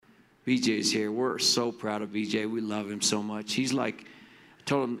BJ's here. We're so proud of BJ. We love him so much. He's like, I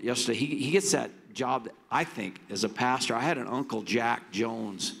told him yesterday, he gets that job, I think, as a pastor. I had an uncle, Jack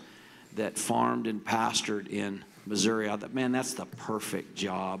Jones, that farmed and pastored in Missouri. I thought, man, that's the perfect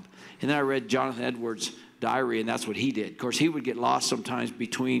job. And then I read Jonathan Edwards' diary, and that's what he did. Of course, he would get lost sometimes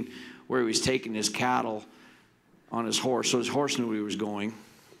between where he was taking his cattle on his horse. So his horse knew where he was going,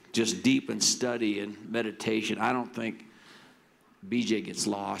 just deep in study and meditation. I don't think BJ gets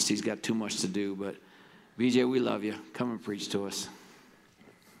lost. He's got too much to do. But BJ, we love you. Come and preach to us.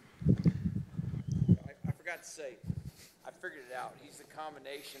 I forgot to say, I figured it out. He's the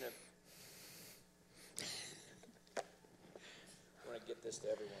combination of... I want to get this to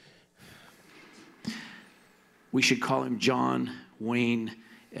everyone. We should call him John Wayne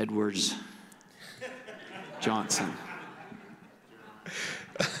Edwards Johnson.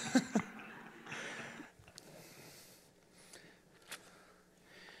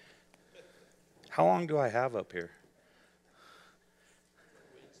 How long do I have up here?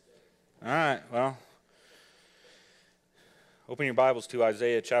 All right, well, open your Bibles to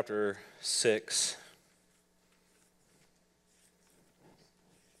Isaiah chapter 6.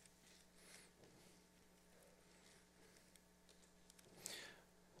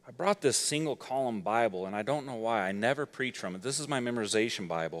 I brought this single column Bible, and I don't know why. I never preach from it. This is my memorization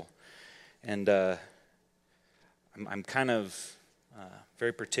Bible, and I'm kind of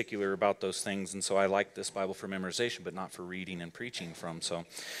very particular about those things, and so I like this Bible for memorization, but not for reading and preaching from. So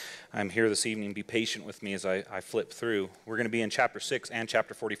I'm here this evening. Be patient with me as I flip through. We're going to be in chapter 6 and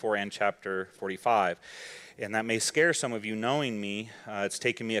chapter 44 and chapter 45. And that may scare some of you knowing me. It's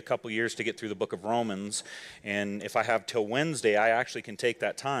taken me a couple years to get through the book of Romans. And if I have till Wednesday, I actually can take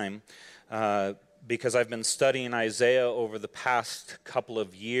that time because I've been studying Isaiah over the past couple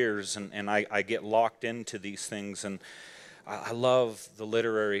of years, and I get locked into these things. And I love the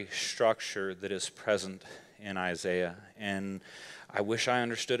literary structure that is present in Isaiah. And I wish I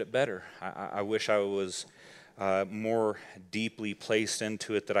understood it better. I wish I was more deeply placed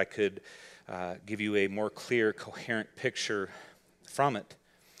into it, that I could give you a more clear, coherent picture from it.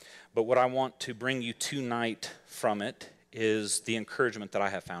 But what I want to bring you tonight from it is the encouragement that I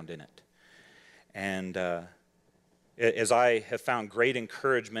have found in it. And as I have found great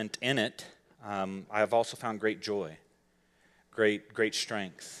encouragement in it, I have also found great joy, great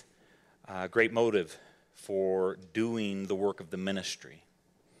strength, great motive for doing the work of the ministry.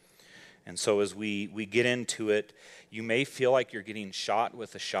 And so as we get into it, you may feel like you're getting shot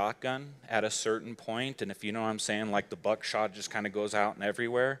with a shotgun at a certain point. And if you know what I'm saying, like the buckshot just kind of goes out and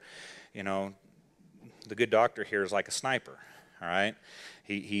everywhere. You know, the good doctor here is like a sniper, all right?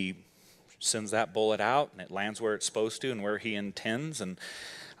 He sends that bullet out, and it lands where it's supposed to and where he intends. And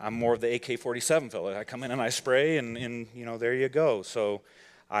I'm more of the AK-47 fella. I come in and I spray, and you know, there you go. So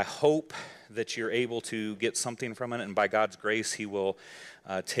I hope that you're able to get something from it, and by God's grace, He will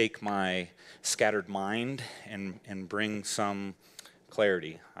take my scattered mind and bring some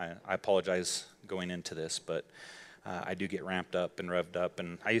clarity. I apologize going into this, but I do get ramped up and revved up,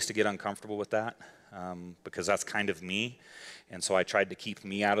 and I used to get uncomfortable with that because that's kind of me, and so I tried to keep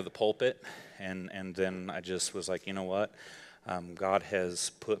me out of the pulpit, and then I just was like, you know what? God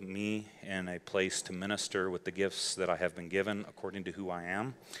has put me in a place to minister with the gifts that I have been given according to who I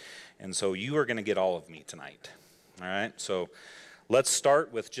am. And so you are going to get all of me tonight. All right? So let's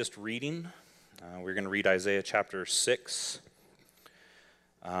start with just reading. We're going to read Isaiah chapter 6,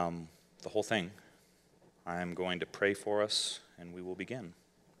 the whole thing. I'm going to pray for us, and we will begin.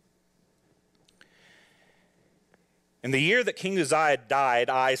 In the year that King Uzziah died,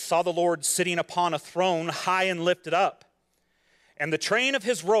 I saw the Lord sitting upon a throne high and lifted up, and the train of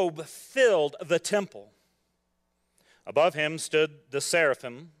his robe filled the temple. Above him stood the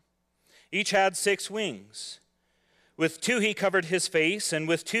seraphim. Each had 6 wings. With 2 he covered his face, and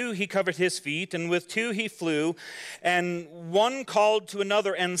with 2 he covered his feet, and with 2 he flew. And one called to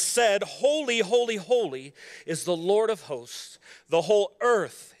another and said, Holy, holy, holy is the Lord of hosts. The whole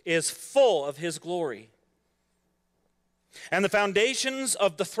earth is full of his glory. And the foundations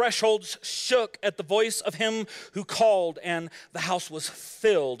of the thresholds shook at the voice of him who called, and the house was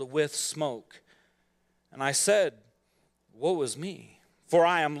filled with smoke. And I said, Woe is me, for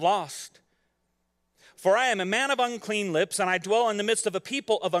I am lost. For I am a man of unclean lips, and I dwell in the midst of a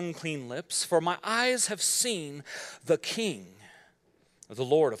people of unclean lips, for my eyes have seen the King, the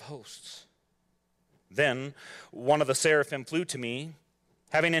Lord of hosts. Then one of the seraphim flew to me,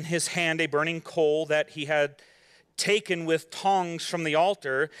 having in his hand a burning coal that he had taken with tongs from the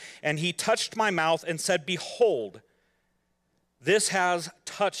altar, and he touched my mouth and said, Behold, this has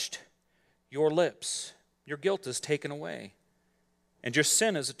touched your lips. Your guilt is taken away, and your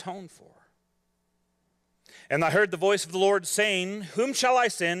sin is atoned for. And I heard the voice of the Lord saying, whom shall I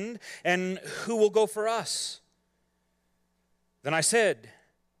send, and who will go for us? Then I said,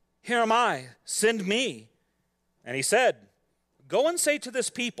 here am I, send me. And he said, go and say to this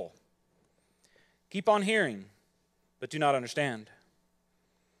people, keep on hearing, but do not understand.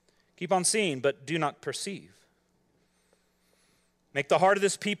 Keep on seeing, but do not perceive. Make the heart of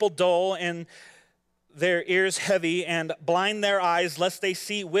this people dull and their ears heavy, and blind their eyes, lest they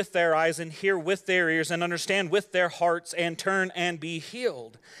see with their eyes and hear with their ears and understand with their hearts and turn and be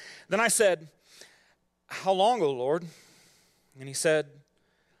healed. Then I said, how long, O Lord? And he said,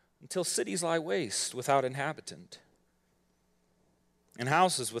 until cities lie waste without inhabitant, and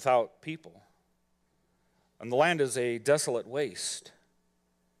houses without people, and the land is a desolate waste,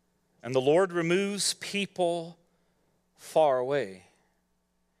 and the Lord removes people far away.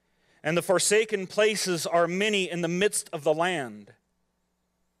 And the forsaken places are many in the midst of the land.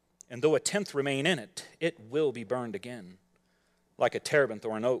 And though a tenth remain in it, it will be burned again, like a terebinth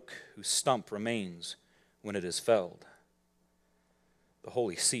or an oak whose stump remains when it is felled. The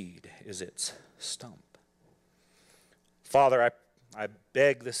holy seed is its stump. Father, I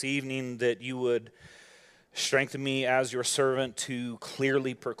beg this evening that you would strengthen me as your servant to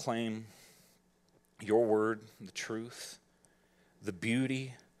clearly proclaim your word, the truth, the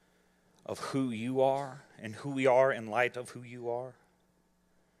beauty of who you are and who we are in light of who you are.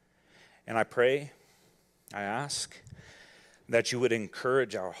 And I pray, I ask, that you would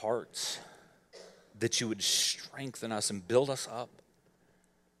encourage our hearts, that you would strengthen us and build us up,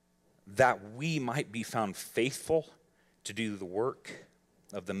 that we might be found faithful to do the work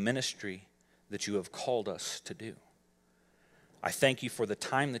of the ministry that you have called us to do. I thank you for the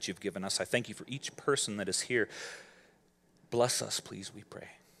time that you've given us. I thank you for each person that is here. Bless us, please, we pray.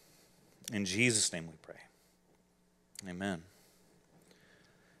 In Jesus' name we pray. Amen.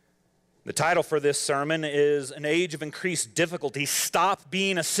 The title for this sermon is An Age of Increased Difficulty. Stop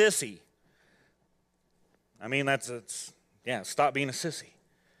being a sissy. I mean, stop being a sissy.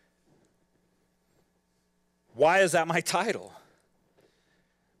 Why is that my title?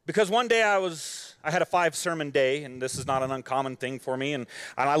 Because one day I had a 5-sermon day, and this is not an uncommon thing for me, and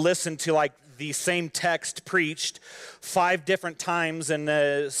I listened to like the same text preached 5 different times in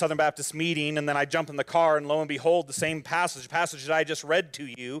the Southern Baptist meeting, and then I jump in the car, and lo and behold, the same passage that I just read to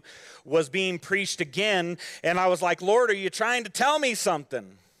you was being preached again, and I was like, Lord, are you trying to tell me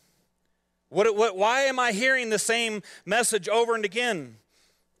something? Why am I hearing the same message over and again?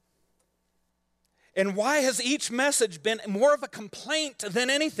 And why has each message been more of a complaint than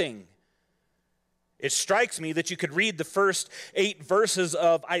anything? It strikes me that you could read the first 8 verses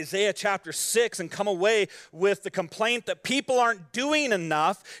of Isaiah chapter 6 and come away with the complaint that people aren't doing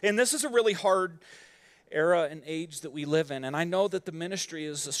enough. And this is a really hard era and age that we live in. And I know that the ministry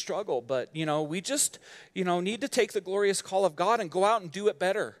is a struggle, but, we just, need to take the glorious call of God and go out and do it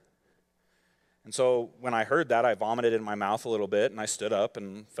better. And so when I heard that, I vomited in my mouth a little bit, and I stood up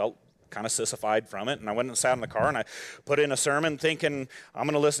and felt kind of sissified from it, and I went and sat in the car, and I put in a sermon thinking, I'm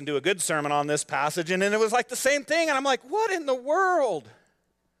going to listen to a good sermon on this passage, and then it was like the same thing, and I'm like, what in the world?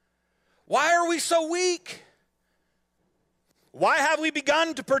 Why are we so weak? Why have we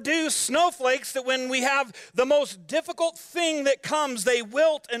begun to produce snowflakes that when we have the most difficult thing that comes, they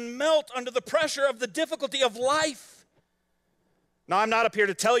wilt and melt under the pressure of the difficulty of life? Now, I'm not up here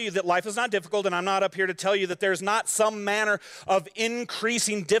to tell you that life is not difficult, and I'm not up here to tell you that there's not some manner of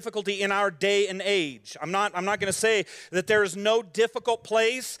increasing difficulty in our day and age. I'm not going to say that there is no difficult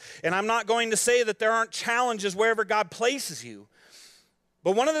place, and I'm not going to say that there aren't challenges wherever God places you.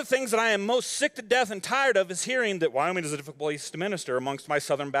 But one of the things that I am most sick to death and tired of is hearing that Wyoming is a difficult place to minister amongst my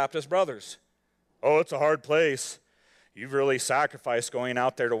Southern Baptist brothers. Oh, it's a hard place. You've really sacrificed going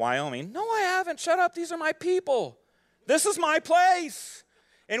out there to Wyoming. No, I haven't. Shut up. These are my people. This is my place.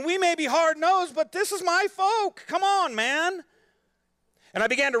 And we may be hard-nosed, but this is my folk. Come on, man. And I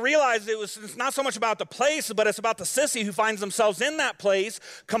began to realize it's not so much about the place, but it's about the sissy who finds themselves in that place,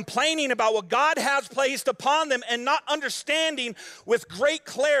 complaining about what God has placed upon them and not understanding with great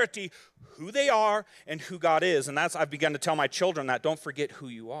clarity who they are and who God is. And I've begun to tell my children that don't forget who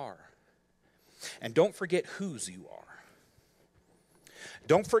you are. And don't forget whose you are.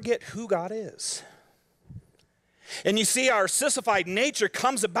 Don't forget who God is. And you see, our sissified nature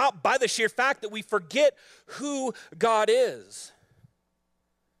comes about by the sheer fact that we forget who God is.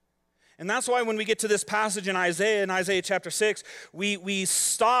 And that's why when we get to this passage in Isaiah chapter 6, we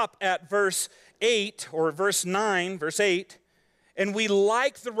stop at verse 8, or verse 9, verse 8, and we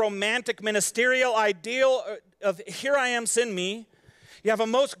like the romantic ministerial ideal of, here I am, send me. You have a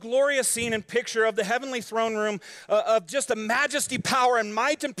most glorious scene and picture of the heavenly throne room, of just the majesty, power, and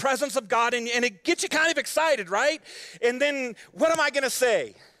might and presence of God, and it gets you kind of excited, right? And then what am I going to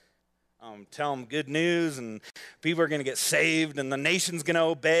say? Tell them good news, and people are going to get saved, and the nation's going to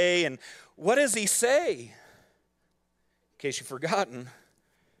obey. And what does he say? In case you've forgotten,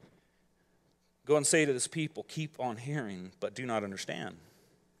 go and say to this people, keep on hearing, but do not understand.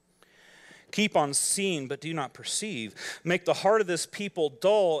 Keep on seeing, but do not perceive. Make the heart of this people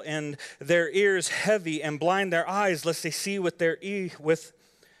dull and their ears heavy, and blind their eyes, lest they see with their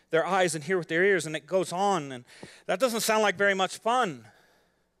eyes and hear with their ears. And it goes on, and that doesn't sound like very much fun.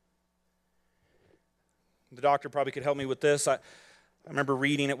 The doctor probably could help me with this. I remember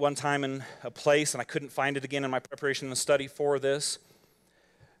reading it one time in a place, and I couldn't find it again in my preparation and study for this.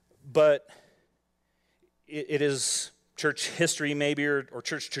 But it is church history maybe, or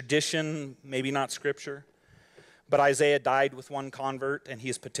church tradition, maybe not scripture. But Isaiah died with one convert, and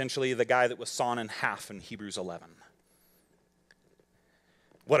he's potentially the guy that was sawn in half in Hebrews 11.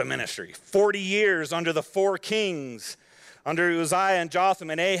 What a ministry. 40 years under the 4 kings, under Uzziah and Jotham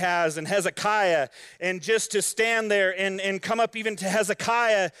and Ahaz and Hezekiah, and just to stand there and come up even to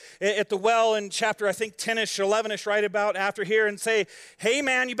Hezekiah at the well in chapter, I think, 10-ish, 11-ish, right about after here, and say, hey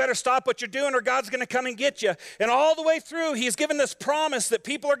man, you better stop what you're doing or God's going to come and get you. And all the way through, he's given this promise that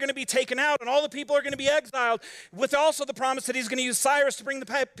people are going to be taken out and all the people are going to be exiled, with also the promise that he's going to use Cyrus to bring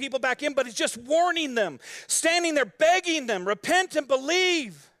the people back in, but he's just warning them, standing there begging them, repent and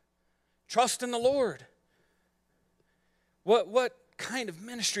believe, trust in the Lord. What kind of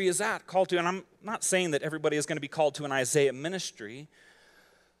ministry is that called to? And I'm not saying that everybody is going to be called to an Isaiah ministry.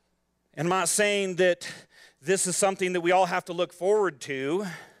 And I'm not saying that this is something that we all have to look forward to.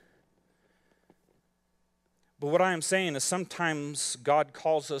 But what I am saying is sometimes God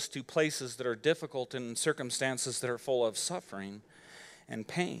calls us to places that are difficult and circumstances that are full of suffering and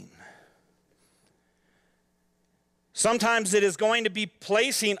pain. Sometimes it is going to be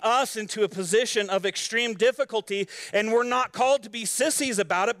placing us into a position of extreme difficulty, and we're not called to be sissies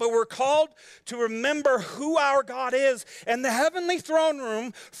about it, but we're called to remember who our God is and the heavenly throne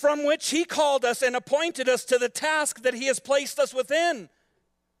room from which he called us and appointed us to the task that he has placed us within.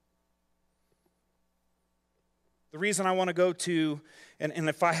 The reason I want to go to, and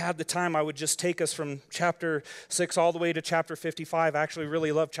if I had the time, I would just take us from chapter 6 all the way to chapter 55. I actually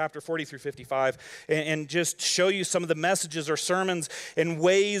really love chapter 40 through 55, and just show you some of the messages or sermons and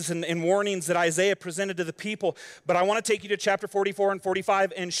ways and warnings that Isaiah presented to the people. But I want to take you to chapter 44 and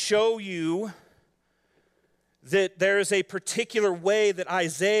 45 and show you that there is a particular way that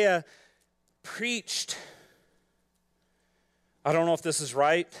Isaiah preached. I don't know if this is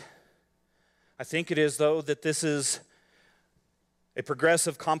right. I think it is, though, that this is a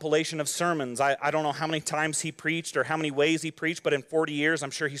progressive compilation of sermons. I don't know how many times he preached or how many ways he preached, but in 40 years,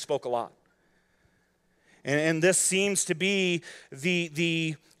 I'm sure he spoke a lot. And this seems to be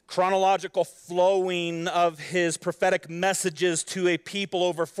the chronological flowing of his prophetic messages to a people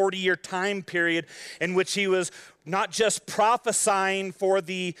over a 40-year time period in which he was not just prophesying for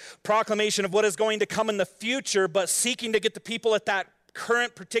the proclamation of what is going to come in the future, but seeking to get the people at that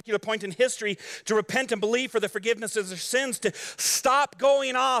current particular point in history to repent and believe for the forgiveness of their sins, to stop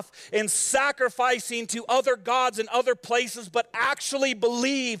going off and sacrificing to other gods in other places, but actually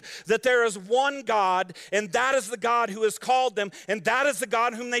believe that there is one God, and that is the God who has called them, and that is the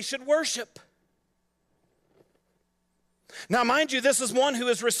God whom they should worship. Now, mind you, this is one who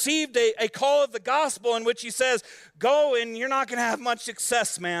has received a call of the gospel in which he says, go and you're not going to have much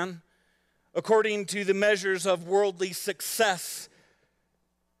success, man, according to the measures of worldly success.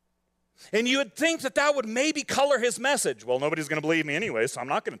 And you would think that that would maybe color his message. Well, nobody's going to believe me anyway, so I'm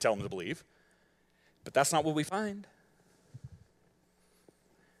not going to tell them to believe. But that's not what we find.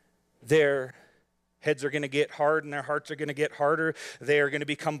 Their heads are going to get hard and their hearts are going to get harder. They are going to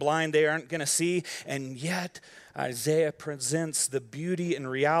become blind. They aren't going to see. And yet, Isaiah presents the beauty and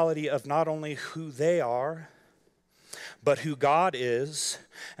reality of not only who they are, but who God is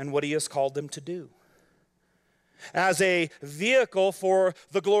and what he has called them to do, as a vehicle for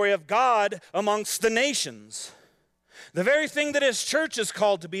the glory of God amongst the nations. The very thing that his church is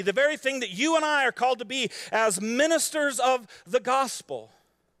called to be, the very thing that you and I are called to be as ministers of the gospel.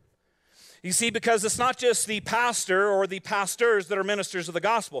 You see, because it's not just the pastor or the pastors that are ministers of the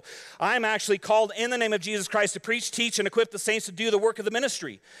gospel. I'm actually called in the name of Jesus Christ to preach, teach, and equip the saints to do the work of the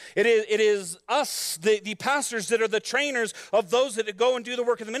ministry. It is us, the pastors, that are the trainers of those that go and do the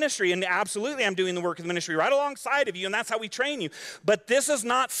work of the ministry. And absolutely, I'm doing the work of the ministry right alongside of you, and that's how we train you. But this is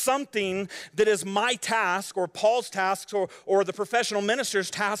not something that is my task or Paul's task or the professional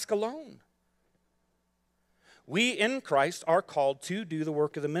minister's task alone. We in Christ are called to do the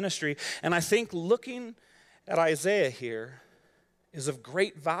work of the ministry. And I think looking at Isaiah here is of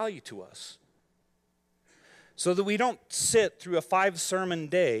great value to us, so that we don't sit through a 5-sermon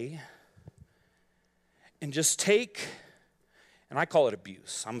day and just take, and I call it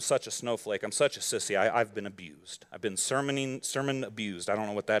abuse. I'm such a snowflake. I'm such a sissy. I've been abused. I've been sermon abused. I don't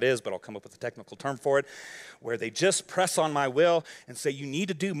know what that is, but I'll come up with a technical term for it, where they just press on my will and say, you need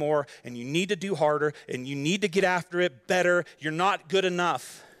to do more, and you need to do harder, and you need to get after it better. You're not good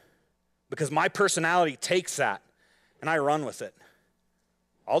enough. Because my personality takes that, and I run with it.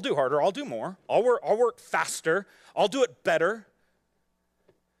 I'll do harder. I'll do more. I'll work faster. I'll do it better.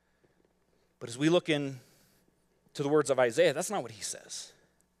 But as we look into the words of Isaiah, that's not what he says.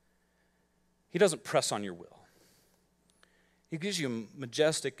 He doesn't press on your will. He gives you a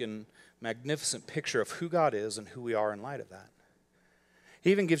majestic and magnificent picture of who God is and who we are in light of that.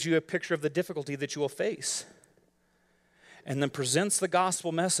 He even gives you a picture of the difficulty that you will face, and then presents the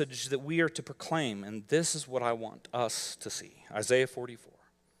gospel message that we are to proclaim. And this is what I want us to see. Isaiah 44.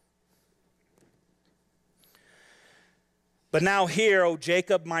 But now hear, O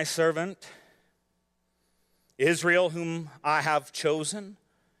Jacob, my servant, Israel, whom I have chosen.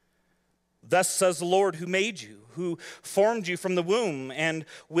 Thus says the Lord who made you, who formed you from the womb, and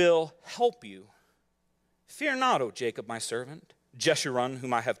will help you. Fear not, O Jacob, my servant, Jeshurun,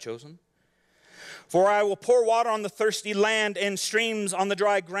 whom I have chosen. For I will pour water on the thirsty land and streams on the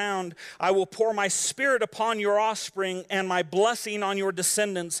dry ground. I will pour my spirit upon your offspring and my blessing on your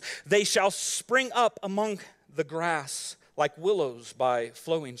descendants. They shall spring up among the grass like willows by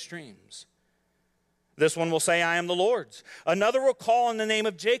flowing streams. This one will say, I am the Lord's. Another will call on the name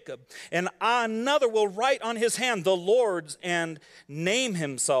of Jacob. And another will write on his hand, the Lord's, and name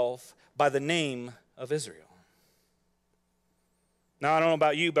himself by the name of Israel. Now, I don't know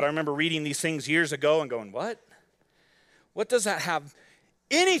about you, but I remember reading these things years ago and going, what? What does that have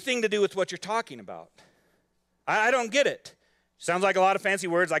anything to do with what you're talking about? I don't get it. Sounds like a lot of fancy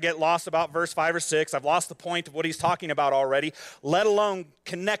words. I get lost about verse 5 or 6. I've lost the point of what he's talking about already, let alone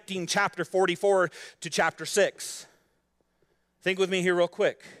connecting chapter 44 to chapter 6. Think with me here real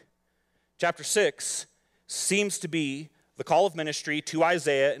quick. Chapter 6 seems to be the call of ministry to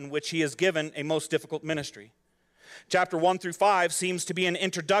Isaiah, in which he is given a most difficult ministry. Chapter 1 through 5 seems to be an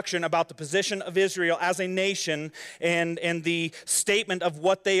introduction about the position of Israel as a nation and the statement of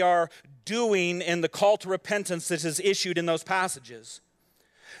what they are doing and the call to repentance that is issued in those passages.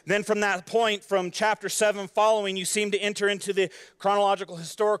 Then from that point, from chapter 7 following, you seem to enter into the chronological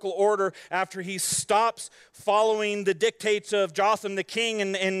historical order after he stops following the dictates of Jotham the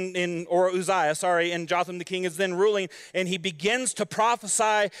king or Uzziah, and Jotham the king is then ruling, and he begins to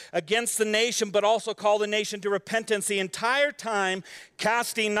prophesy against the nation, but also call the nation to repentance the entire time,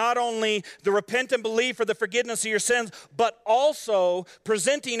 casting not only the repent and believe for the forgiveness of your sins, but also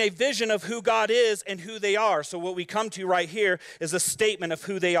presenting a vision of who God is and who they are. So what we come to right here is a statement of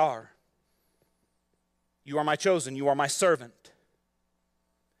who they are. You are my chosen, you are my servant.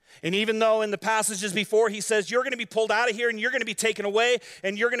 And even though in the passages before he says you're going to be pulled out of here and you're going to be taken away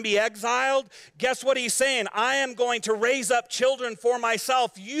and you're going to be exiled, guess what he's saying? I am going to raise up children for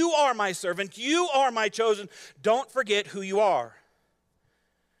myself. You are my servant, you are my chosen. Don't forget who you are.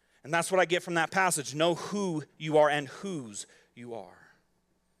 And that's what I get from that passage. Know who you are and whose you are.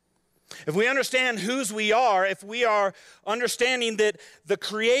 If we understand whose we are, if we are understanding that the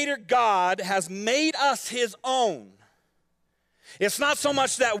Creator God has made us his own, it's not so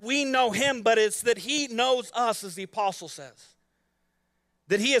much that we know him, but it's that he knows us, as the apostle says.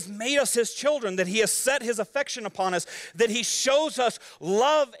 That he has made us his children, that he has set his affection upon us, that he shows us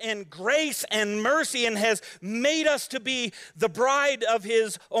love and grace and mercy and has made us to be the bride of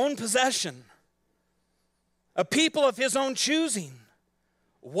his own possession, a people of his own choosing.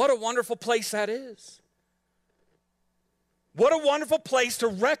 What a wonderful place that is. What a wonderful place to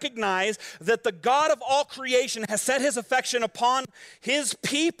recognize that the God of all creation has set his affection upon his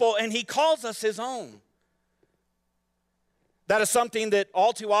people and he calls us his own. That is something that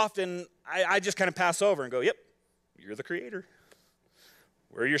all too often I just kind of pass over and go, yep, you're the creator.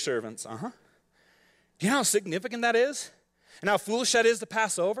 We're your servants. Do you know how significant that is? And how foolish that is to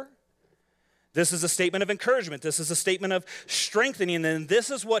pass over? This is a statement of encouragement. This is a statement of strengthening, and this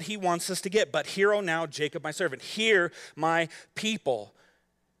is what he wants us to get. But hear, O now, Jacob, my servant. Hear, my people.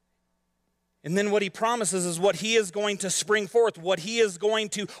 And then what he promises is what he is going to spring forth, what he is going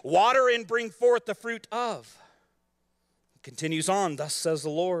to water and bring forth the fruit of. He continues on, thus says the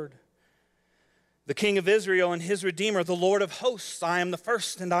Lord. the King of Israel and his Redeemer, the Lord of hosts. I am the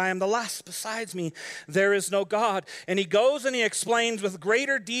first and I am the last. Besides me, there is no God. And he goes and he explains with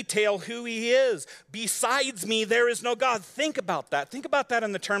greater detail who he is. Besides me, there is no God. Think about that. Think about that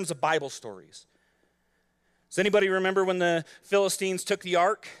in the terms of Bible stories. Does anybody remember when the Philistines took the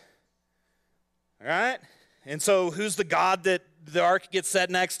ark? All right? And so who's the god that the ark gets set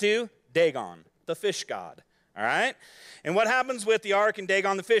next to? Dagon, the fish god. All right? And what happens with the ark and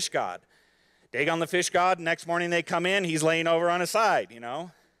Dagon, the fish god? Dagon, the fish god, next morning they come in, he's laying over on his side, you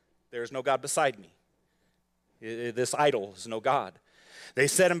know. There's no God beside me. This idol is no God. They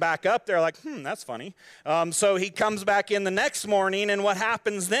set him back up. They're like, that's funny. So he comes back in the next morning, and what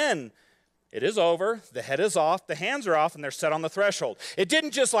happens then? It is over, the head is off, the hands are off, and they're set on the threshold. It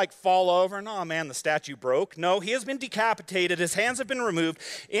didn't just like fall over, and oh man, the statue broke. No, he has been decapitated, his hands have been removed.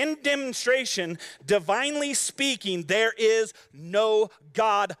 In demonstration, divinely speaking, there is no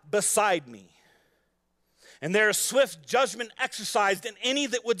God beside me. And there is swift judgment exercised in any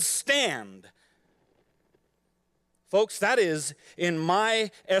that would stand. Folks, that is, in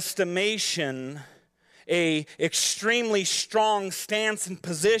my estimation, an extremely strong stance and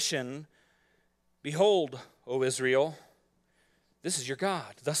position. Behold, O Israel, this is your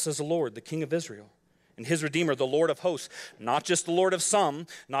God. Thus says the Lord, the King of Israel, and his Redeemer, the Lord of hosts. Not just the Lord of some,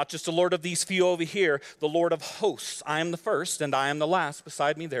 not just the Lord of these few over here, the Lord of hosts. I am the first and I am the last.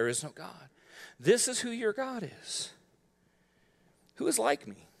 Beside me there is no God. This is who your God is. Who is like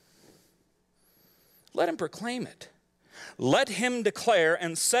me? Let him proclaim it. Let him declare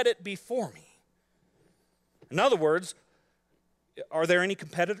and set it before me. In other words, are there any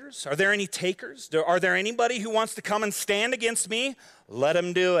competitors? Are there any takers? Are there anybody who wants to come and stand against me? Let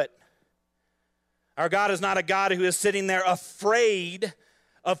him do it. Our God is not a God who is sitting there afraid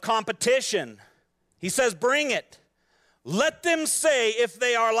of competition. He says, bring it. Let them say if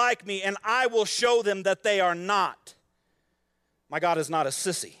they are like me, and I will show them that they are not. My God is not a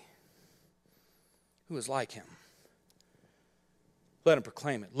sissy. Who is like him? Let him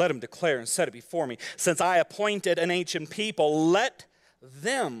proclaim it. Let him declare and set it before me. Since I appointed an ancient people, let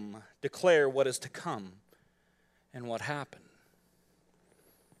them declare what is to come and what happened.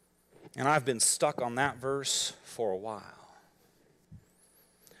 And I've been stuck on that verse for a while.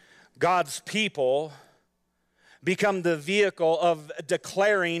 God's people become the vehicle of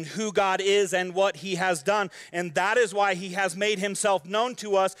declaring who God is and what he has done. And that is why he has made himself known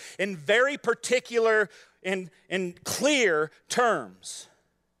to us in very particular in clear terms.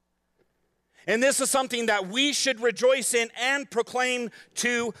 And this is something that we should rejoice in and proclaim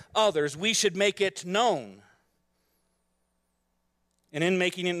to others. We should make it known. And in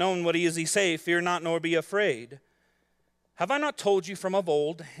making it known, what does he say? Fear not, nor be afraid. Have I not told you from of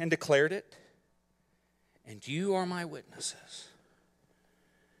old and declared it? And you are my witnesses.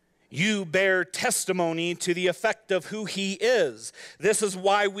 You bear testimony to the effect of who he is. This is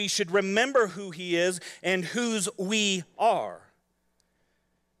why we should remember who he is and whose we are.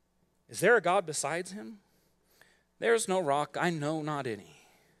 Is there a God besides him? There is no rock, I know not any.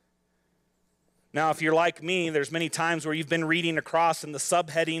 Now, if you're like me, there's many times where you've been reading across and the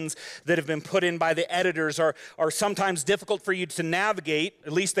subheadings that have been put in by the editors are sometimes difficult for you to navigate.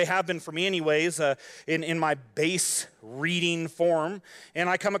 At least they have been for me anyways, in my base reading form. And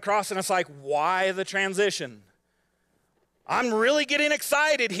I come across and it's like, why the transition? I'm really getting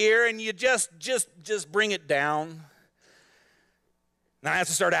excited here and you just bring it down. Now I have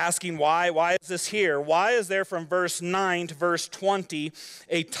to start asking why. Why is this here? Why is there from verse 9 to verse 20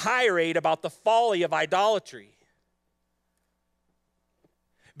 a tirade about the folly of idolatry?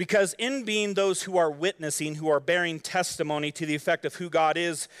 Because in being those who are witnessing, who are bearing testimony to the effect of who God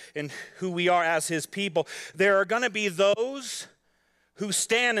is and who we are as his people, there are going to be those who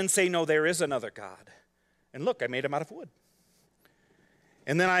stand and say, no, there is another God. And look, I made him out of wood.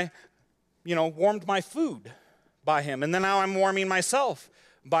 And then I, warmed my food by him. And then now I'm warming myself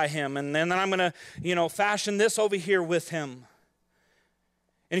by him. And then I'm going to, fashion this over here with him.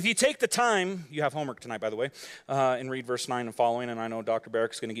 And if you take the time, you have homework tonight, by the way, and read verse 9 and following. And I know Dr.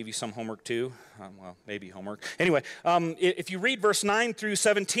 Barrick is going to give you some homework too. Well, maybe homework. Anyway, if you read verse 9 through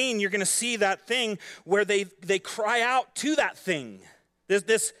 17, you're going to see that thing where they cry out to that thing.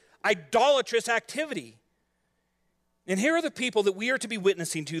 This idolatrous activity. And here are the people that we are to be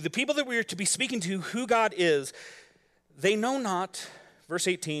witnessing to, the people that we are to be speaking to who God is. They know not, verse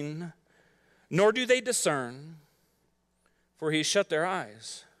 18, nor do they discern, for he has shut their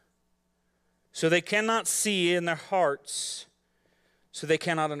eyes. So they cannot see in their hearts, so they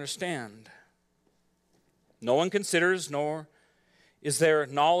cannot understand. No one considers, nor is there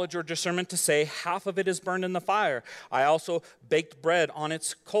knowledge or discernment to say, half of it is burned in the fire? I also baked bread on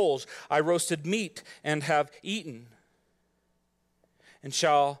its coals. I roasted meat and have eaten. And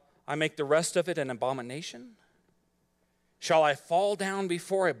shall I make the rest of it an abomination? Shall I fall down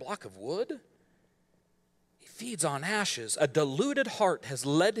before a block of wood? He feeds on ashes. A deluded heart has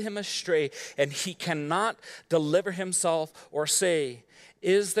led him astray, and he cannot deliver himself or say,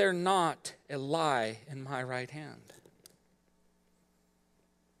 is there not a lie in my right hand?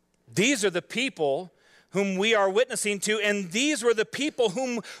 These are the people whom we are witnessing to, and these were the people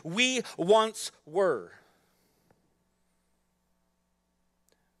whom we once were.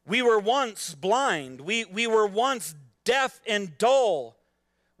 We were once blind. We were once deaf and dull.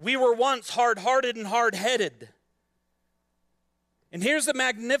 We were once hard-hearted and hard-headed. And here's the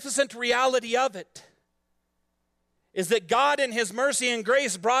magnificent reality of it, is that God in his mercy and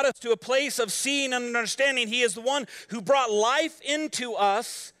grace brought us to a place of seeing and understanding. He is the one who brought life into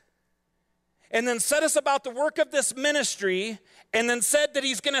us and then set us about the work of this ministry, and then said that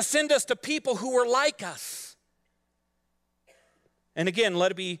he's going to send us to people who were like us. And again,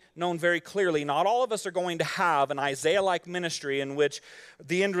 let it be known very clearly, not all of us are going to have an Isaiah-like ministry in which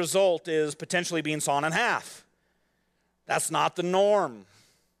the end result is potentially being sawn in half. That's not the norm.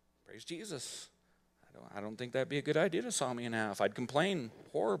 Praise Jesus. I don't think that'd be a good idea to saw me in half. I'd complain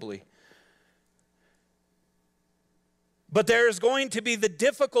horribly. But there is going to be the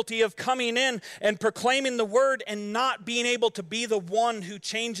difficulty of coming in and proclaiming the word and not being able to be the one who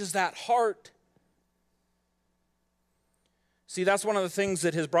changes that heart. See, that's one of the things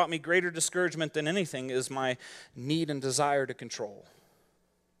that has brought me greater discouragement than anything, is my need and desire to control.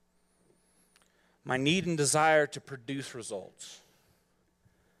 My need and desire to produce results.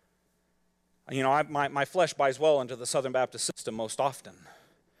 You know, my flesh buys well into the Southern Baptist system most often.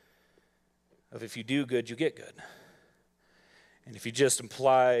 Of if you do good, you get good. And if you just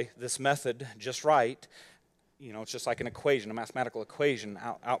apply this method just right, you know, it's just like an equation, a mathematical equation,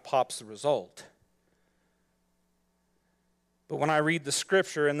 out pops the result. But when I read the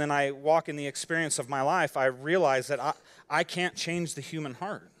scripture and then I walk in the experience of my life, I realize that I can't change the human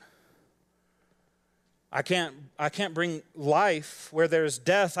heart. I can't bring life where there's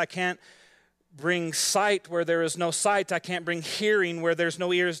death. I can't bring sight where there is no sight. I can't bring hearing where there's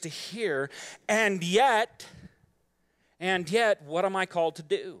no ears to hear. And yet, what am I called to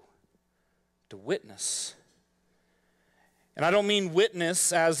do? To witness. And I don't mean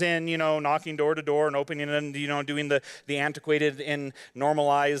witness as in, you know, knocking door to door and opening and, you know, doing the antiquated and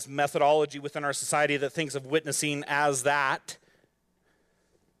normalized methodology within our society that thinks of witnessing as that.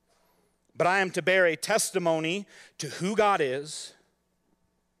 But I am to bear a testimony to who God is,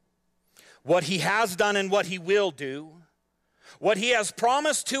 what he has done and what he will do, what he has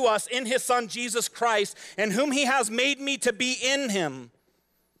promised to us in his Son, Jesus Christ, and whom he has made me to be in him.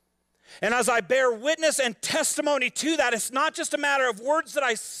 And as I bear witness and testimony to that, it's not just a matter of words that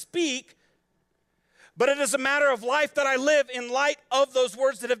I speak, but it is a matter of life that I live in light of those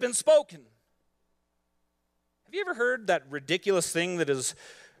words that have been spoken. Have you ever heard that ridiculous thing that is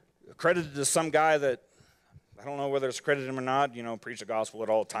accredited to some guy that, I don't know whether it's credited him or not, you know, preach the gospel at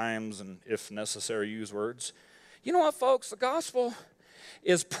all times and if necessary use words? You know what, folks? The gospel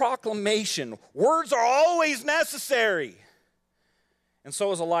is proclamation. Words are always necessary. And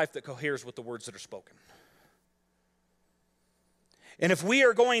so is a life that coheres with the words that are spoken. And if we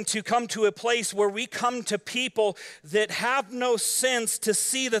are going to come to a place where we come to people that have no sense to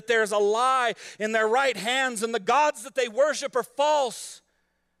see that there's a lie in their right hands and the gods that they worship are false,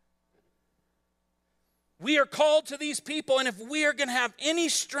 we are called to these people, and if we are going to have any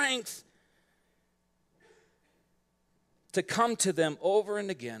strength to come to them over and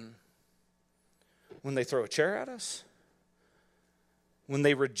again, when they throw a chair at us, when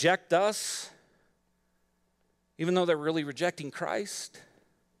they reject us, even though they're really rejecting Christ,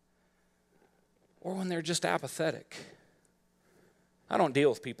 or when they're just apathetic. I don't deal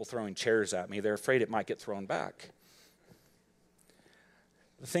with people throwing chairs at me. They're afraid it might get thrown back.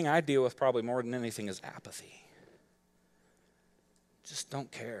 The thing I deal with probably more than anything is apathy. Just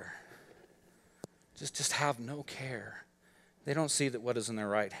don't care. Just have no care. They don't see that what is in their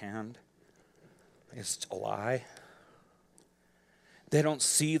right hand is a lie. They don't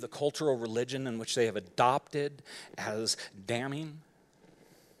see the cultural religion in which they have adopted as damning.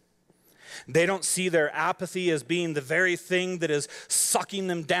 They don't see their apathy as being the very thing that is sucking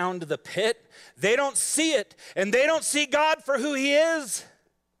them down to the pit. They don't see it, and they don't see God for who he is.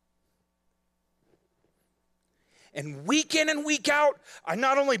 And week in and week out, I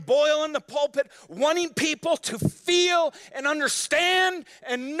not only boil in the pulpit, wanting people to feel and understand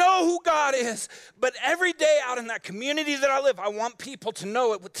and know who God is, but every day out in that community that I live, I want people to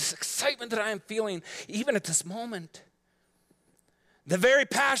know it with this excitement that I am feeling, even at this moment. The very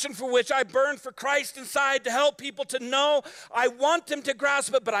passion for which I burn for Christ inside to help people to know, I want them to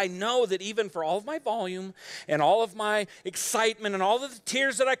grasp it, but I know that even for all of my volume and all of my excitement and all of the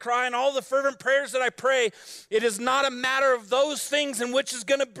tears that I cry and all the fervent prayers that I pray, it is not a matter of those things in which is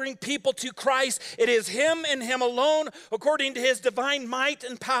going to bring people to Christ. It is Him and Him alone, according to His divine might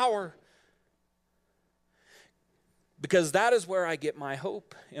and power. Because that is where I get my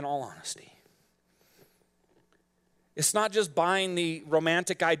hope, in all honesty. It's not just buying the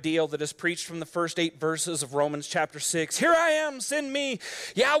romantic ideal that is preached from the first 8 verses of Romans chapter 6. Here I am, send me.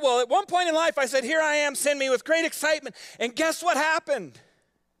 Yeah, well, at one point in life I said, here I am, send me, with great excitement. And guess what happened?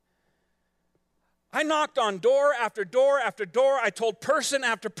 I knocked on door after door after door. I told person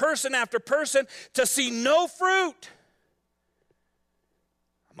after person after person to see no fruit.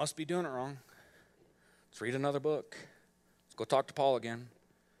 I must be doing it wrong. Let's read another book. Let's go talk to Paul again.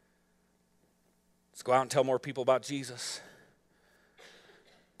 Let's go out and tell more people about Jesus.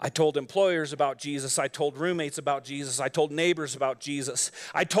 I told employers about Jesus. I told roommates about Jesus. I told neighbors about Jesus.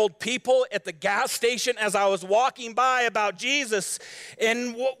 I told people at the gas station as I was walking by about Jesus.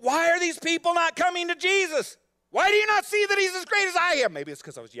 And why are these people not coming to Jesus? Why do you not see that He's as great as I am? Maybe it's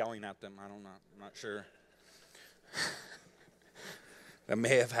because I was yelling at them. I don't know. I'm not sure. That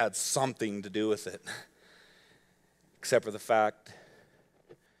may have had something to do with it. Except for the fact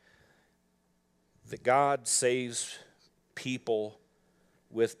that God saves people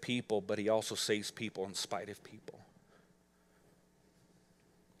with people, but He also saves people in spite of people.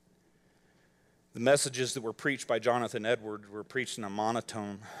 The messages that were preached by Jonathan Edwards were preached in a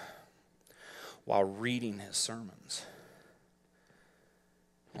monotone while reading his sermons.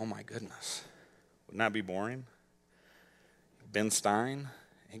 Oh my goodness. Wouldn't that be boring? Ben Stein,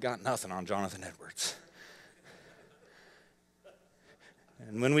 he got nothing on Jonathan Edwards.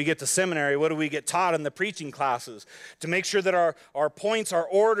 And when we get to seminary, what do we get taught in the preaching classes? To make sure that our points are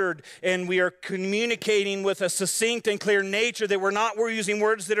ordered and we are communicating with a succinct and clear nature, that we're using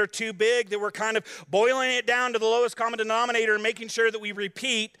words that are too big, that we're kind of boiling it down to the lowest common denominator and making sure that we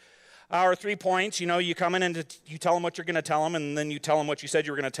repeat our 3 points. You know, you come in and you tell them what you're going to tell them, and then you tell them what you said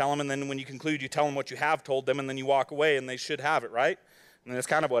you were going to tell them, and then when you conclude, you tell them what you have told them, and then you walk away, and they should have it, right? And that's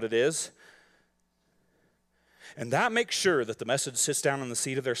kind of what it is. And that makes sure that the message sits down in the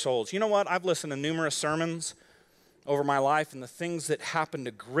seat of their souls. You know what? I've listened to numerous sermons over my life, and the things that happen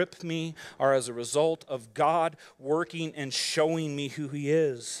to grip me are as a result of God working and showing me who He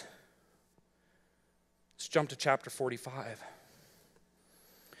is. Let's jump to chapter 45.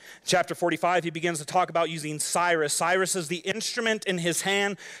 Chapter 45, he begins to talk about using Cyrus. Cyrus is the instrument in his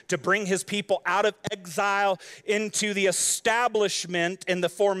hand to bring his people out of exile into the establishment and the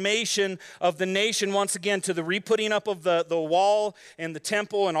formation of the nation once again, to the re-putting up of the wall and the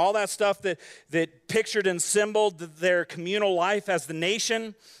temple and all that stuff that pictured and symboled their communal life as the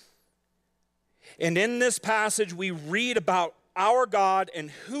nation. And in this passage, we read about our God and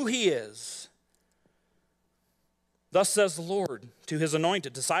who He is. Thus says the Lord to His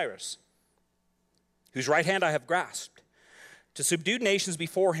anointed, to Cyrus, whose right hand I have grasped, to subdue nations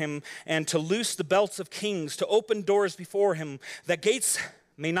before him and to loose the belts of kings, to open doors before him, that gates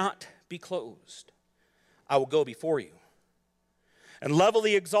may not be closed. I will go before you and level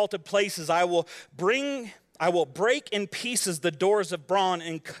the exalted places. I will break in pieces the doors of bronze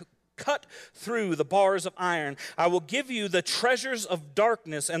and cut through the bars of iron. I will give you the treasures of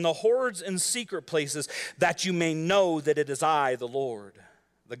darkness and the hoards in secret places, that you may know that it is I, the Lord,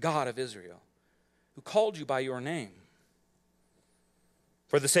 the God of Israel, who called you by your name.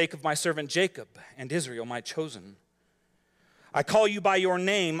 For the sake of my servant Jacob and Israel, my chosen, I call you by your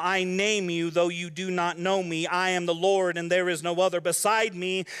name. I name you, though you do not know me. I am the Lord, and there is no other. Beside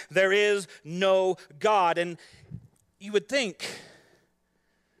me, there is no God. And you would think,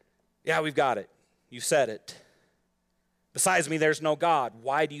 yeah, we've got it. You said it. Besides me, there's no God.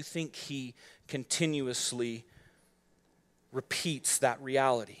 Why do you think he continuously repeats that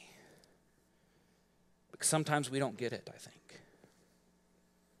reality? Because sometimes we don't get it, I think.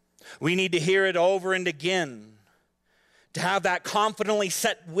 We need to hear it over and again to have that confidently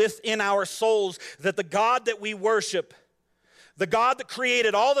set within our souls that the God that we worship, the God that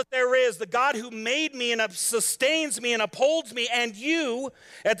created all that there is, the God who made me and sustains me and upholds me, and you,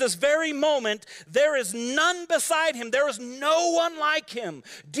 at this very moment, there is none beside him. There is no one like him.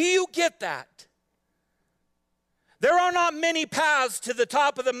 Do you get that? There are not many paths to the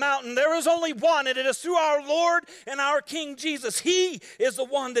top of the mountain. There is only one, and it is through our Lord and our King Jesus. He is the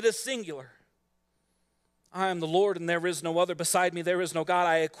one that is singular. I am the Lord, and there is no other. Beside me, there is no God.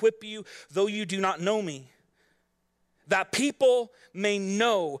 I equip you, though you do not know me, that people may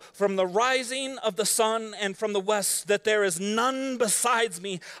know from the rising of the sun and from the west that there is none besides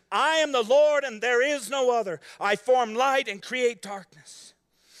me. I am the Lord, and there is no other. I form light and create darkness.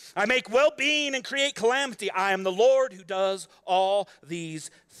 I make well-being and create calamity. I am the Lord who does all these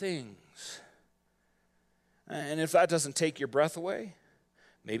things. And if that doesn't take your breath away,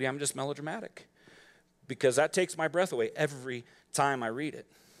 maybe I'm just melodramatic, because that takes my breath away every time I read it.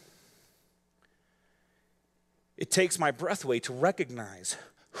 It takes my breath away to recognize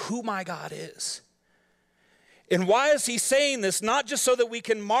who my God is. And why is he saying this? Not just so that we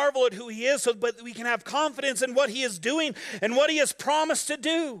can marvel at who he is, but that we can have confidence in what he is doing and what he has promised to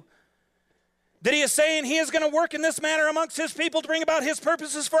do. That he is saying he is going to work in this manner amongst his people to bring about his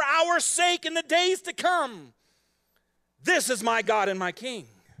purposes for our sake in the days to come. This is my God and my King.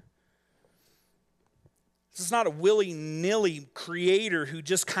 This is not a willy-nilly creator who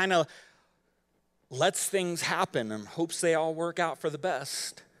just kind of lets things happen and hopes they all work out for the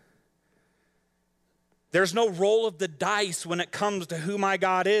best. There's no roll of the dice when it comes to who my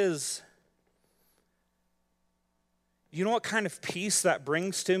God is. You know what kind of peace that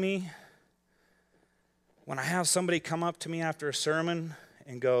brings to me? When I have somebody come up to me after a sermon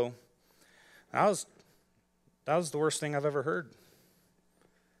and go, that was the worst thing I've ever heard.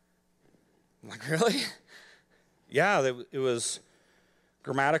 I'm like, really? Yeah, it was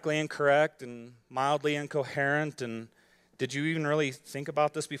grammatically incorrect and mildly incoherent, and did you even really think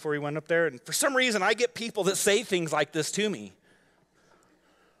about this before you went up there? And for some reason, I get people that say things like this to me.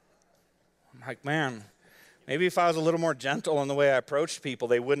 I'm like, man, maybe if I was a little more gentle in the way I approached people,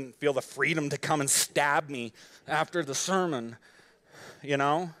 they wouldn't feel the freedom to come and stab me after the sermon, you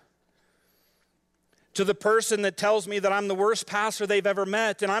know? To the person that tells me that I'm the worst pastor they've ever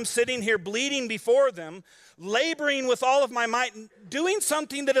met, and I'm sitting here bleeding before them, laboring with all of my might, doing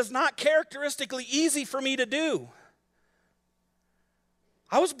something that is not characteristically easy for me to do.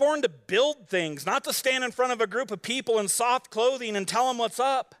 I was born to build things, not to stand in front of a group of people in soft clothing and tell them what's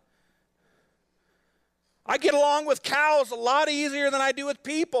up. I get along with cows a lot easier than I do with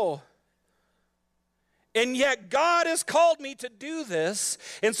people. And yet God has called me to do this,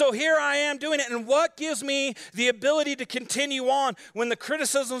 and so here I am doing it. And what gives me the ability to continue on when the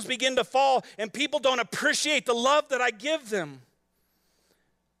criticisms begin to fall and people don't appreciate the love that I give them?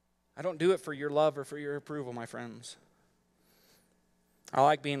 I don't do it for your love or for your approval, my friends. I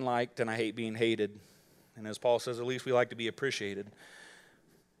like being liked and I hate being hated. And as Paul says, at least we like to be appreciated.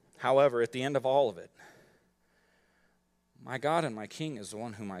 However, at the end of all of it, my God and my King is the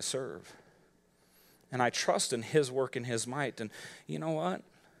one whom I serve. And I trust in his work and his might. And you know what?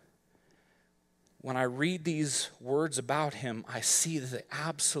 When I read these words about him, I see the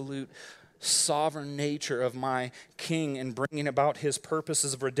absolute sovereign nature of my King in bringing about his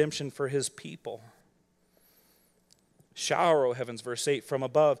purposes of redemption for his people. Shower, O heavens, verse 8, from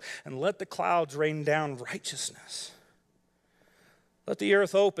above, and let the clouds rain down righteousness. Let the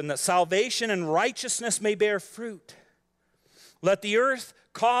earth open, that salvation and righteousness may bear fruit. Let the earth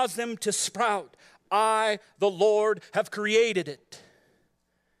cause them to sprout. I, the Lord, have created it.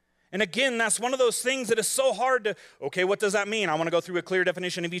 And again, that's one of those things that is so hard to, okay, what does that mean? I want to go through a clear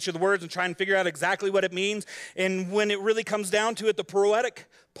definition of each of the words and try and figure out exactly what it means. And when it really comes down to it, the poetic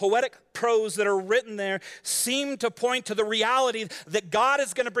prose that are written there seem to point to the reality that God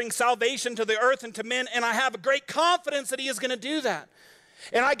is going to bring salvation to the earth and to men, and I have a great confidence that he is going to do that.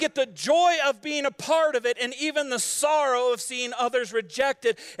 And I get the joy of being a part of it, and even the sorrow of seeing others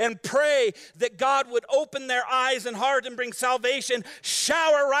rejected, and pray that God would open their eyes and heart and bring salvation,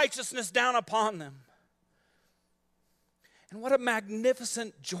 shower righteousness down upon them. And what a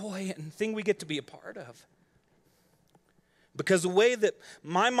magnificent joy and thing we get to be a part of. Because the way that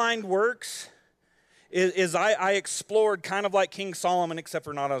my mind works is I explored kind of like King Solomon, except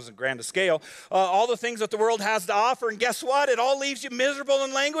for not on as grand a scale, all the things that the world has to offer, and guess what? It all leaves you miserable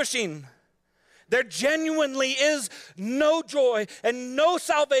and languishing. There genuinely is no joy and no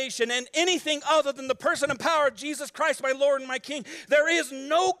salvation in anything other than the person and power of Jesus Christ, my Lord and my King. There is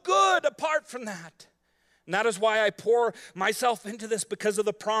no good apart from that. And that is why I pour myself into this, because of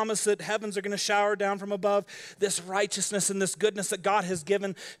the promise that heavens are going to shower down from above this righteousness and this goodness that God has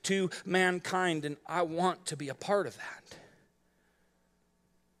given to mankind. And I want to be a part of that.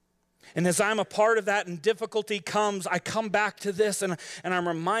 And as I'm a part of that and difficulty comes, I come back to this and I'm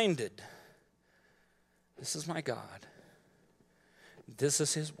reminded, this is my God. This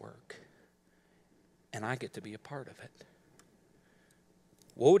is his work. and I get to be a part of it.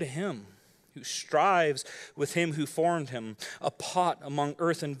 Woe to him who strives with him who formed him, a pot among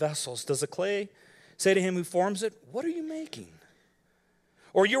earthen vessels. Does the clay say to him who forms it, what are you making?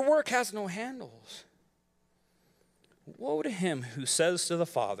 Or your work has no handles. Woe to him who says to the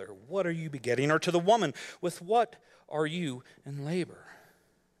father, what are you begetting? Or to the woman, with what are you in labor?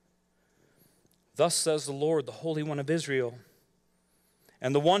 Thus says the Lord, the Holy One of Israel,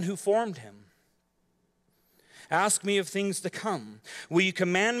 and the one who formed him. Ask me of things to come. Will you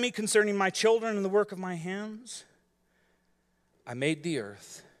command me concerning my children and the work of my hands? I made the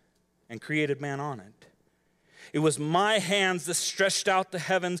earth and created man on it. It was my hands that stretched out the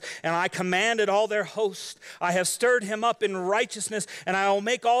heavens, and I commanded all their host. I have stirred him up in righteousness, and I will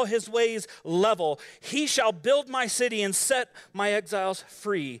make all his ways level. He shall build my city and set my exiles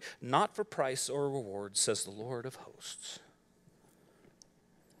free, not for price or reward, says the Lord of hosts.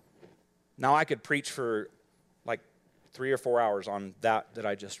 Now I could preach for like 3 or 4 hours on that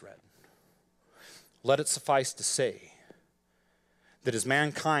I just read. Let it suffice to say that as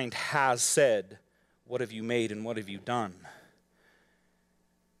mankind has said, what have you made and what have you done?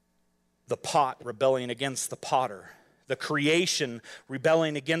 The pot rebelling against the potter, the creation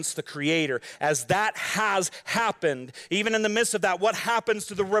rebelling against the creator. As that has happened, even in the midst of that, what happens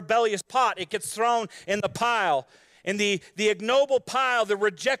to the rebellious pot? It gets thrown in the pile. In the ignoble pile, the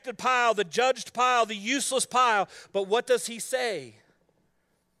rejected pile, the judged pile, the useless pile. But what does he say?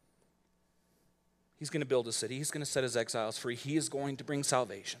 He's going to build a city. He's going to set his exiles free. He is going to bring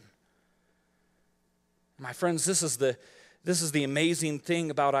salvation. My friends, this is the amazing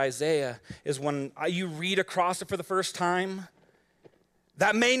thing about Isaiah, is when you read across it for the first time,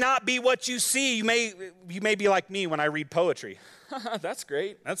 that may not be what you see. You may be like me when I read poetry. That's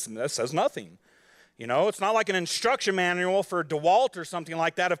great. That says nothing. You know, it's not like an instruction manual for DeWalt or something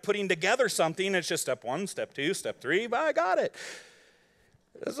like that of putting together something. It's just step 1, step 2, step 3, but I got it.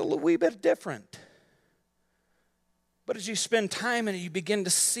 It's a wee bit different. But as you spend time in it, you begin to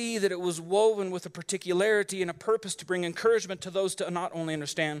see that it was woven with a particularity and a purpose to bring encouragement to those to not only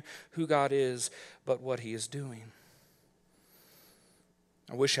understand who God is, but what he is doing.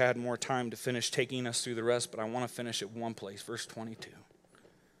 I wish I had more time to finish taking us through the rest, but I want to finish at one place, verse 22.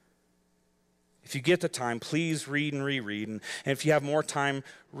 If you get the time, please read and reread. And if you have more time,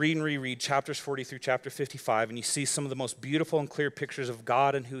 read and reread chapters 40 through chapter 55. And you see some of the most beautiful and clear pictures of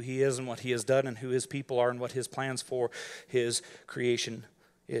God and who he is and what he has done and who his people are and what his plans for his creation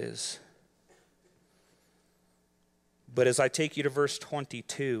is. But as I take you to verse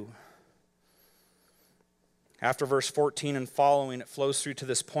 22, after verse 14 and following, it flows through to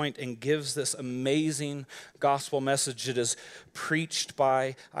this point and gives this amazing gospel message that is preached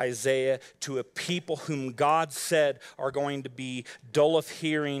by Isaiah to a people whom God said are going to be dull of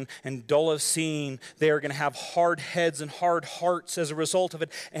hearing and dull of seeing. They are going to have hard heads and hard hearts as a result of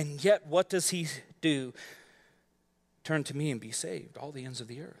it. And yet, what does he do? Turn to me and be saved, all the ends of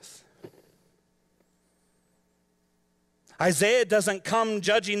the earth. Isaiah doesn't come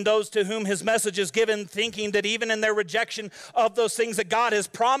judging those to whom his message is given, thinking that even in their rejection of those things that God has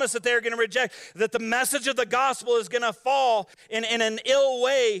promised that they're going to reject, that the message of the gospel is going to fall in an ill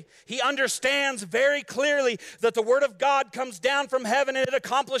way. He understands very clearly that the word of God comes down from heaven and it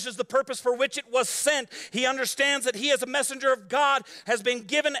accomplishes the purpose for which it was sent. He understands that he, as a messenger of God, has been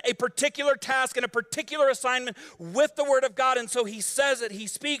given a particular task and a particular assignment with the word of God. And so he says it, he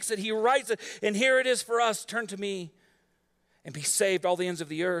speaks it, he writes it, and here it is for us. Turn to me and be saved, all the ends of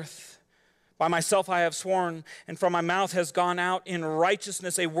the earth. By myself I have sworn, and from my mouth has gone out in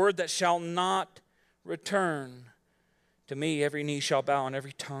righteousness a word that shall not return. To me every knee shall bow and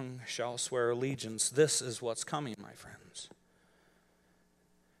every tongue shall swear allegiance. This is what's coming, my friends.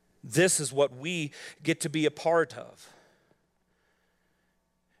 This is what we get to be a part of.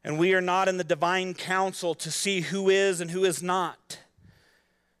 And we are not in the divine council to see who is and who is not.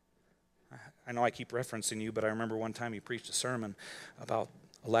 I know I keep referencing you, but I remember one time he preached a sermon about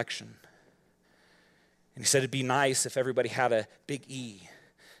election. And he said it'd be nice if everybody had a big E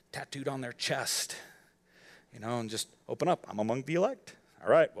tattooed on their chest, and just open up. I'm among the elect.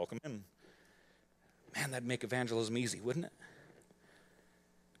 All right, welcome in. Man, that'd make evangelism easy, wouldn't it?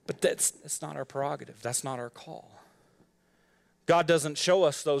 But that's not our prerogative. That's not our call. God doesn't show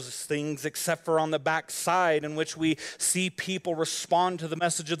us those things except for on the backside, in which we see people respond to the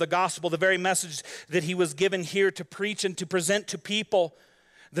message of the gospel, the very message that he was given here to preach and to present to people.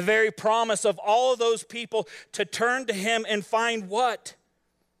 The very promise of all of those people to turn to him and find what?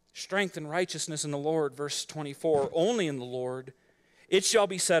 Strength and righteousness in the Lord. Verse 24, only in the Lord, it shall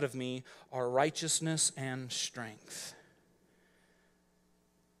be said of me, are righteousness and strength.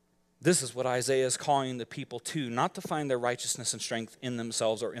 This is what Isaiah is calling the people to, not to find their righteousness and strength in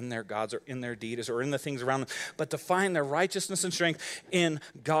themselves or in their gods or in their deeds or in the things around them, but to find their righteousness and strength in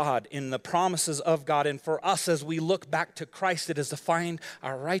God, in the promises of God. And for us, as we look back to Christ, it is to find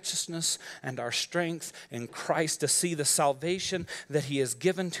our righteousness and our strength in Christ, to see the salvation that he has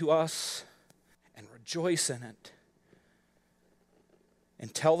given to us and rejoice in it.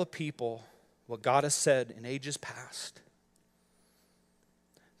 And tell the people what God has said in ages past.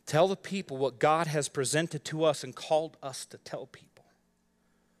 Tell the people what God has presented to us and called us to tell people.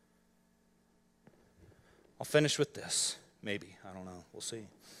 I'll finish with this, maybe. I don't know. We'll see.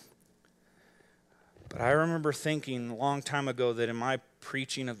 But I remember thinking a long time ago that in my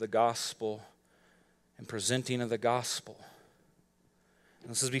preaching of the gospel and presenting of the gospel,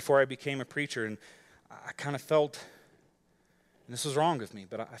 and this is before I became a preacher, and I kind of felt, and this was wrong of me,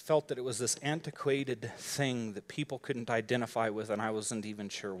 but I felt that it was this antiquated thing that people couldn't identify with, and I wasn't even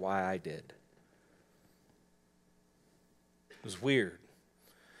sure why I did. It was weird,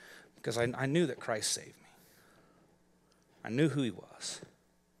 because I knew that Christ saved me. I knew who he was.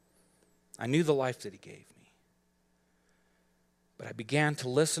 I knew the life that he gave me. But I began to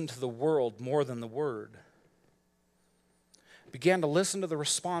listen to the world more than the word. Began to listen to the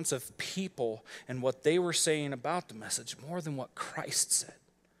response of people and what they were saying about the message more than what Christ said.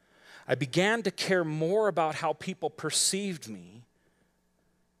 I began to care more about how people perceived me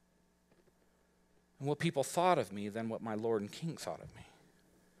and what people thought of me than what my Lord and King thought of me.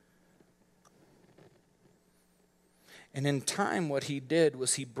 And in time, what he did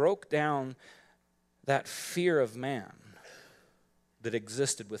was he broke down that fear of man that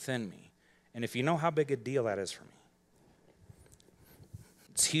existed within me. And if you know how big a deal that is for me,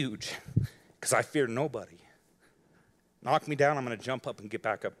 it's huge, because I fear nobody. Knock me down, I'm going to jump up and get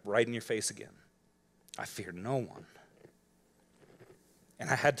back up right in your face again. I fear no one. And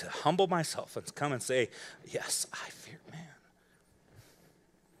I had to humble myself and come and say, yes, I fear man.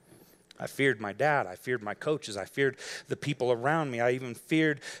 I feared my dad. I feared my coaches. I feared the people around me. I even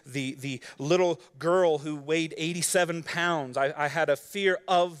feared the little girl who weighed 87 pounds. I had a fear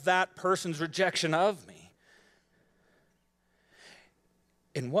of that person's rejection of me.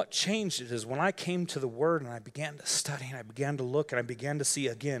 And what changed it is when I came to the Word and I began to study and I began to look and I began to see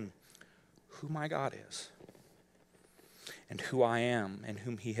again who my God is and who I am and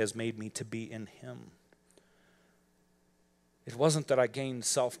whom he has made me to be in him. It wasn't that I gained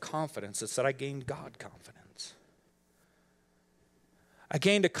self-confidence, it's that I gained God confidence. I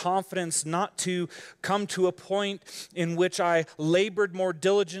gained a confidence not to come to a point in which I labored more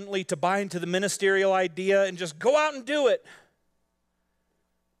diligently to buy into the ministerial idea and just go out and do it.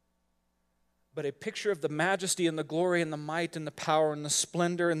 But a picture of the majesty and the glory and the might and the power and the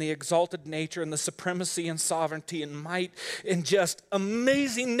splendor and the exalted nature and the supremacy and sovereignty and might and just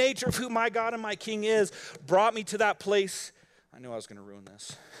amazing nature of who my God and my King is brought me to that place. I knew I was going to ruin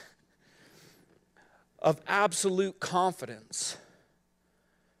this. Of absolute confidence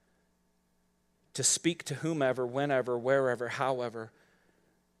to speak to whomever, whenever, wherever, however,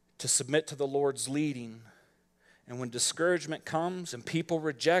 to submit to the Lord's leading. And when discouragement comes and people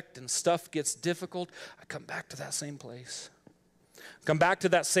reject and stuff gets difficult, I come back to that same place. I come back to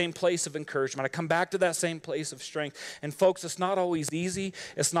that same place of encouragement. I come back to that same place of strength. And folks, it's not always easy.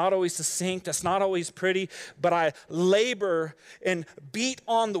 It's not always succinct. It's not always pretty. But I labor and beat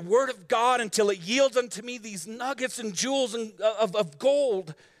on the Word of God until it yields unto me these nuggets and jewels of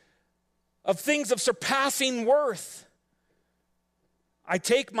gold, of things of surpassing worth. I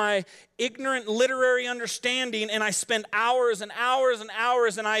take my ignorant literary understanding and I spend hours and hours and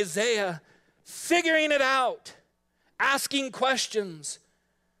hours in Isaiah figuring it out, asking questions.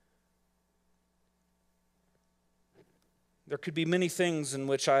 There could be many things in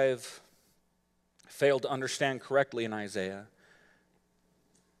which I've failed to understand correctly in Isaiah.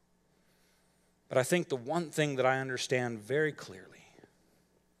 But I think the one thing that I understand very clearly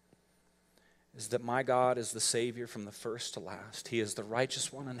is that my God is the Savior from the first to last. He is the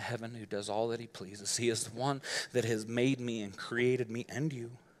righteous one in heaven who does all that he pleases. He is the one that has made me and created me and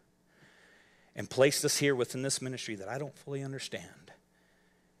you and placed us here within this ministry that I don't fully understand.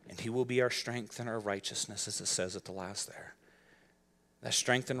 And he will be our strength and our righteousness, as it says at the last there. That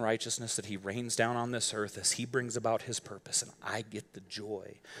strength and righteousness that he rains down on this earth as he brings about his purpose, and I get the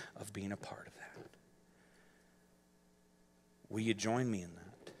joy of being a part of that. Will you join me in that?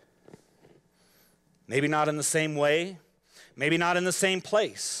 Maybe not in the same way, maybe not in the same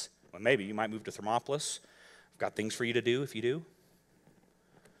place. Well, maybe you might move to Thermopolis. I've got things for you to do if you do.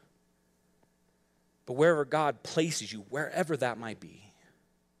 But wherever God places you, wherever that might be,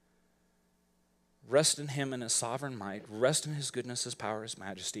 rest in him and his sovereign might, rest in his goodness, his power, his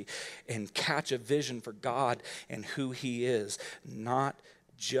majesty, and catch a vision for God and who he is, not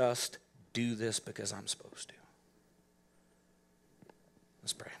just do this because I'm supposed to.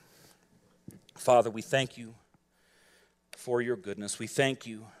 Let's pray. Father, we thank you for your goodness. We thank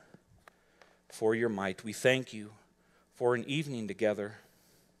you for your might. We thank you for an evening together.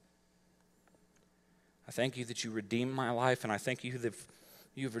 I thank you that you redeemed my life, and I thank you that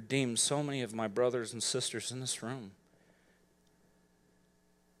you've redeemed so many of my brothers and sisters in this room.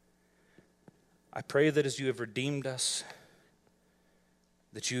 I pray that as you have redeemed us,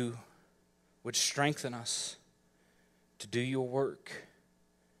 that you would strengthen us to do your work,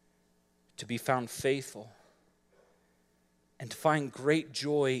 to be found faithful, and to find great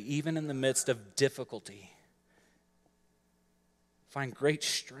joy even in the midst of difficulty. Find great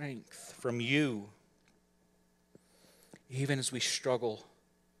strength from you even as we struggle.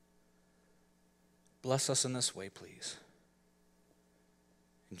 Bless us in this way, please.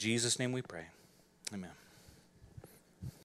 In Jesus' name we pray. Amen.